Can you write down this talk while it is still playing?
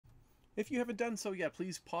If you haven't done so yet,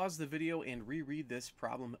 please pause the video and reread this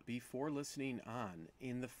problem before listening on.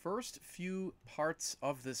 In the first few parts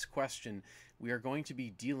of this question, we are going to be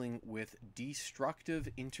dealing with destructive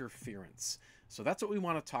interference. So that's what we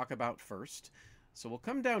want to talk about first. So we'll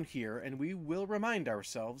come down here and we will remind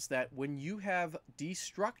ourselves that when you have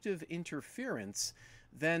destructive interference,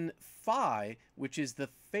 then phi, which is the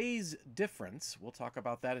phase difference, we'll talk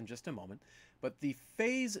about that in just a moment, but the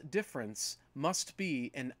phase difference must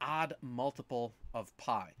be an odd multiple of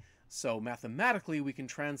pi. So mathematically, we can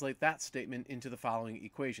translate that statement into the following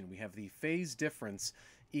equation. We have the phase difference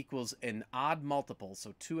equals an odd multiple,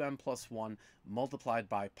 so 2m plus 1 multiplied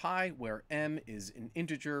by pi, where m is an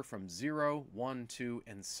integer from 0, 1, 2,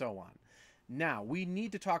 and so on. Now, we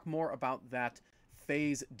need to talk more about that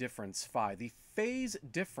phase difference phi. The phase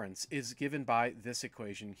difference is given by this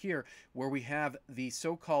equation here, where we have the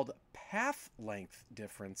so-called path length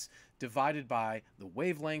difference divided by the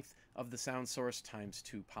wavelength of the sound source times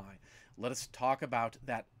 2 pi. Let us talk about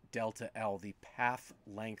that delta L, the path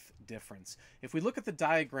length difference. If we look at the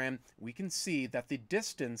diagram, we can see that the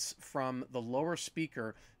distance from the lower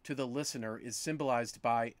speaker to the listener is symbolized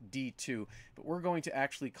by D2, but we're going to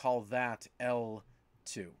actually call that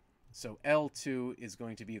L2. So L2 is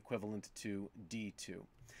going to be equivalent to D2.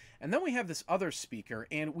 And then we have this other speaker,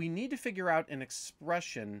 and we need to figure out an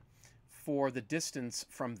expression for the distance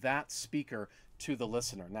from that speaker to the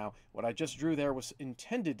listener. Now, what I just drew there was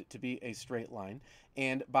intended to be a straight line,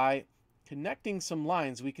 and by connecting some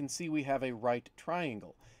lines, we can see we have a right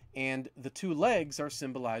triangle. And the two legs are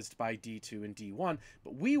symbolized by D2 and D1,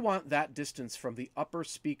 but we want that distance from the upper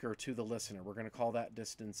speaker to the listener. We're going to call that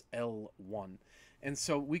distance L1. And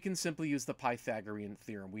so we can simply use the Pythagorean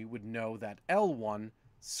theorem. We would know that L1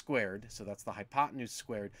 squared, so that's the hypotenuse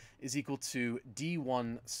squared, is equal to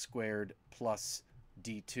D1 squared plus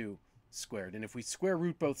D2 squared. And if we square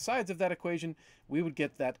root both sides of that equation, we would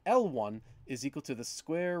get that L1 is equal to the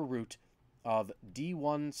square root of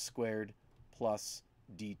D1 squared plus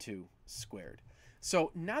D2 squared.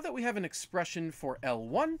 So now that we have an expression for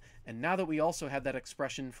L1, and now that we also have that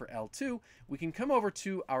expression for L2, we can come over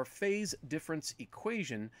to our phase difference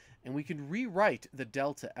equation, and we can rewrite the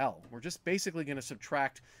delta L. We're just basically going to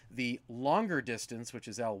subtract the longer distance, which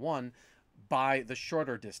is L1, by the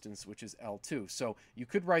shorter distance, which is L2. So you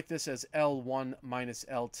could write this as L1 minus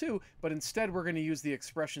L2, but instead we're going to use the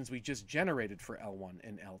expressions we just generated for L1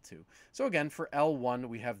 and L2. So again, for L1,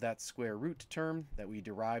 we have that square root term that we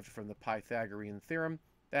derived from the Pythagorean theorem.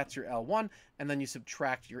 That's your L1, and then you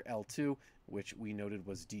subtract your L2, which we noted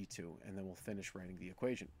was D2, and then we'll finish writing the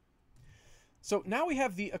equation. So now we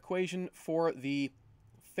have the equation for the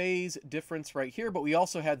phase difference right here, but we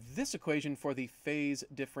also had this equation for the phase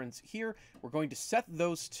difference here. We're going to set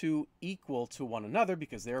those two equal to one another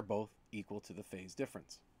because they're both equal to the phase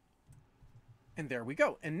difference. And there we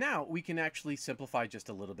go. And now we can actually simplify just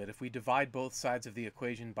a little bit. If we divide both sides of the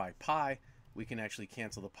equation by pi, we can actually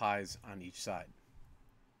cancel the pi's on each side.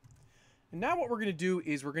 And now what we're going to do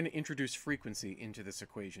is we're going to introduce frequency into this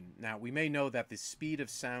equation. Now, we may know that the speed of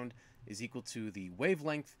sound is equal to the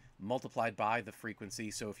wavelength multiplied by the frequency.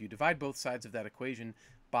 So if you divide both sides of that equation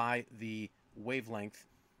by the wavelength,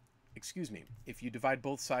 if you divide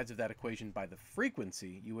both sides of that equation by the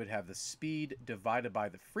frequency, you would have the speed divided by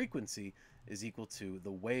the frequency is equal to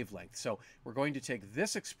the wavelength. So we're going to take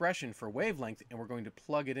this expression for wavelength and we're going to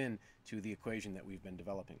plug it in to the equation that we've been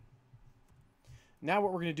developing. Now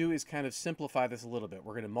what we're going to do is kind of simplify this a little bit.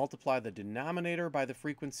 We're going to multiply the denominator by the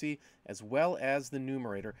frequency as well as the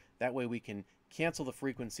numerator. That way we can cancel the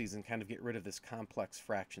frequencies and kind of get rid of this complex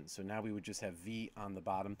fraction. So now we would just have v on the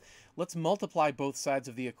bottom. Let's multiply both sides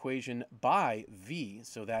of the equation by v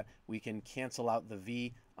so that we can cancel out the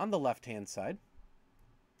v on the left-hand side.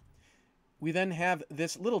 We then have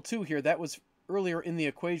this little 2 here. That was earlier in the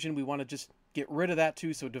equation. We want to just get rid of that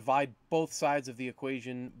 2, so divide both sides of the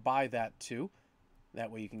equation by that 2. That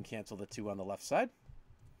way you can cancel the 2 on the left side.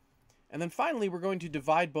 And then finally, we're going to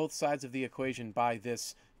divide both sides of the equation by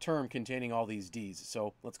this term containing all these d's.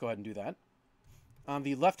 So let's go ahead and do that. On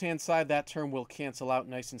the left-hand side, that term will cancel out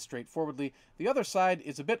nice and straightforwardly. The other side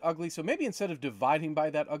is a bit ugly, so maybe instead of dividing by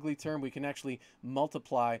that ugly term, we can actually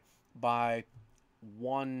multiply by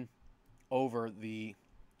 1 over the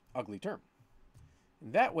ugly term.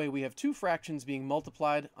 And that way we have two fractions being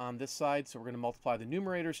multiplied on this side, so we're going to multiply the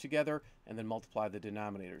numerators together and then multiply the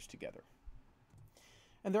denominators together.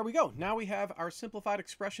 And there we go. Now we have our simplified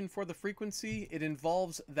expression for the frequency. It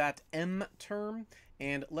involves that m term,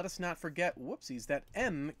 and let us not forget, whoopsies, that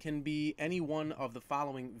m can be any one of the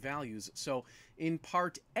following values. So in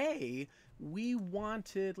part A, we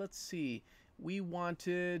wanted, let's see, we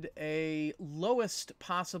wanted a lowest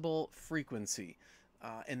possible frequency.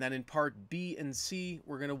 And then in part B and C,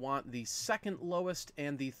 we're going to want the second lowest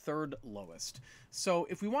and the third lowest. So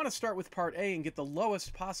if we want to start with part A and get the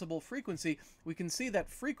lowest possible frequency, we can see that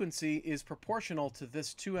frequency is proportional to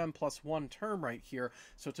this 2m plus 1 term right here.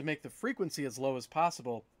 So to make the frequency as low as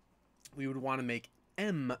possible, we would want to make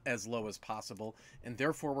m as low as possible, and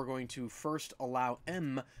therefore we're going to first allow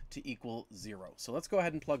m to equal 0. So let's go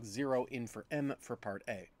ahead and plug 0 in for m for part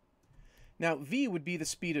A. Now, v would be the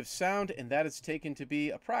speed of sound, and that is taken to be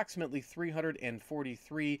approximately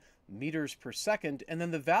 343 meters per second, and then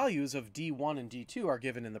the values of d1 and d2 are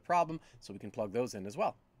given in the problem, so we can plug those in as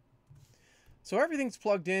well. So everything's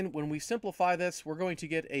plugged in. When we simplify this, we're going to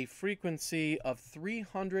get a frequency of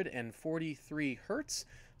 343 hertz.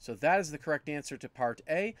 So that is the correct answer to part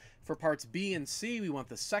A. For parts B and C, we want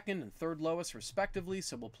the second and third lowest respectively,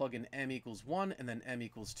 so we'll plug in m equals 1 and then m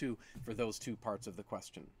equals 2 for those two parts of the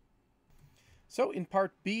question. So in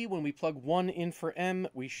part B, when we plug 1 in for m,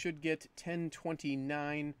 we should get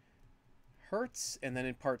 1029 hertz. And then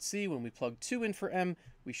in part C, when we plug 2 in for m,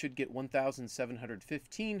 we should get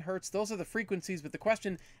 1715 hertz. Those are the frequencies, but the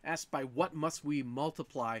question asked by what must we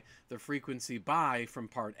multiply the frequency by from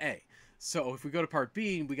part A. So if we go to part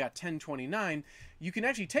B, we got 1029. You can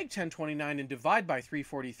actually take 1029 and divide by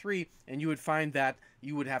 343, and you would find that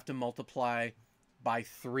you would have to multiply by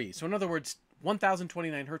 3. So in other words,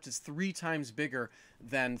 1029 hertz is 3 times bigger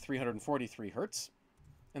than 343 hertz.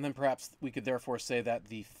 And then perhaps we could therefore say that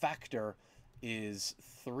the factor is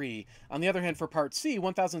 3. On the other hand, for part C,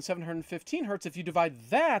 1715 hertz, if you divide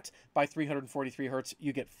that by 343 hertz,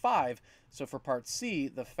 you get 5. So for part C,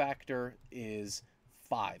 the factor is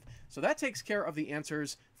 5. So that takes care of the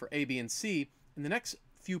answers for A, B, and C. In the next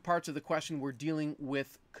few parts of the question, we're dealing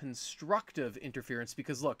with constructive interference,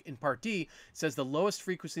 because look, in part D, it says the lowest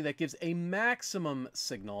frequency that gives a maximum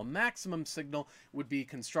signal. A maximum signal would be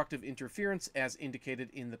constructive interference, as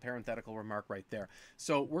indicated in the parenthetical remark right there.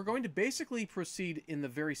 So we're going to basically proceed in the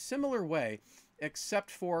very similar way,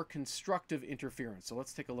 except for constructive interference. So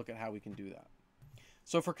let's take a look at how we can do that.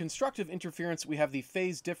 So for constructive interference, we have the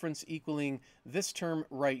phase difference equaling this term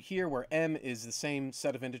right here, where m is the same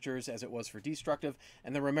set of integers as it was for destructive.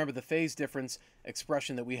 And then remember, the phase difference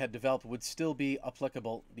expression that we had developed would still be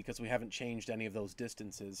applicable because we haven't changed any of those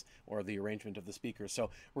distances or the arrangement of the speakers. So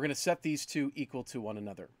we're going to set these two equal to one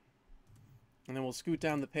another. And then we'll scoot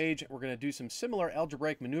down the page. We're going to do some similar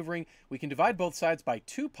algebraic maneuvering. We can divide both sides by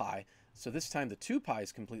 2 pi. So this time the 2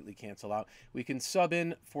 pi's completely cancel out. We can sub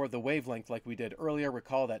in for the wavelength like we did earlier.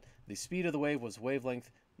 Recall that the speed of the wave was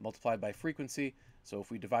wavelength multiplied by frequency. So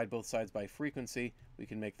if we divide both sides by frequency, we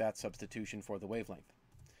can make that substitution for the wavelength.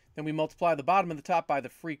 Then we multiply the bottom and the top by the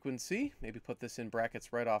frequency. Maybe put this in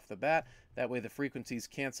brackets right off the bat. That way the frequencies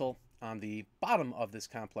cancel on the bottom of this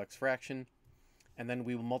complex fraction. And then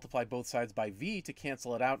we will multiply both sides by v to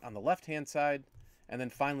cancel it out on the left-hand side. And then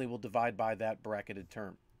finally we'll divide by that bracketed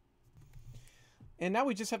term. And now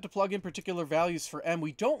we just have to plug in particular values for m.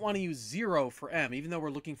 We don't want to use 0 for m, even though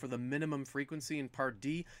we're looking for the minimum frequency in part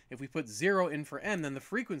D. If we put 0 in for m, then the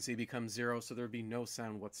frequency becomes 0, so there would be no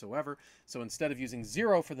sound whatsoever. So instead of using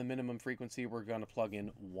 0 for the minimum frequency, we're going to plug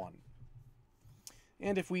in 1.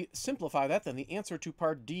 And if we simplify that, then the answer to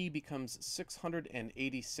part D becomes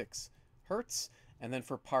 686 hertz. And then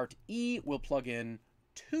for part E, we'll plug in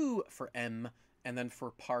 2 for m. And then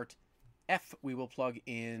for part F, we will plug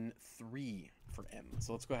in 3 for m.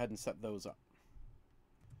 So let's go ahead and set those up.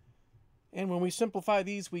 And when we simplify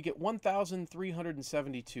these, we get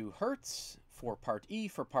 1,372 hertz for part E.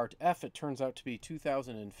 For part F, it turns out to be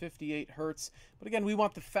 2,058 hertz. But again, we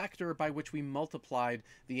want the factor by which we multiplied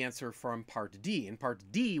the answer from part D. In part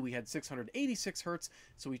D, we had 686 hertz,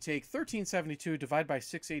 so we take 1,372, divide by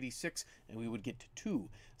 686, and we would get 2.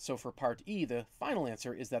 So for part E, the final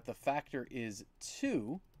answer is that the factor is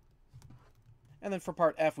 2. And then for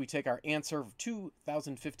part F, we take our answer of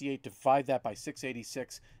 2,058, divide that by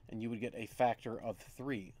 686, and you would get a factor of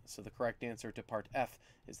 3. So the correct answer to part F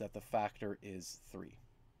is that the factor is 3.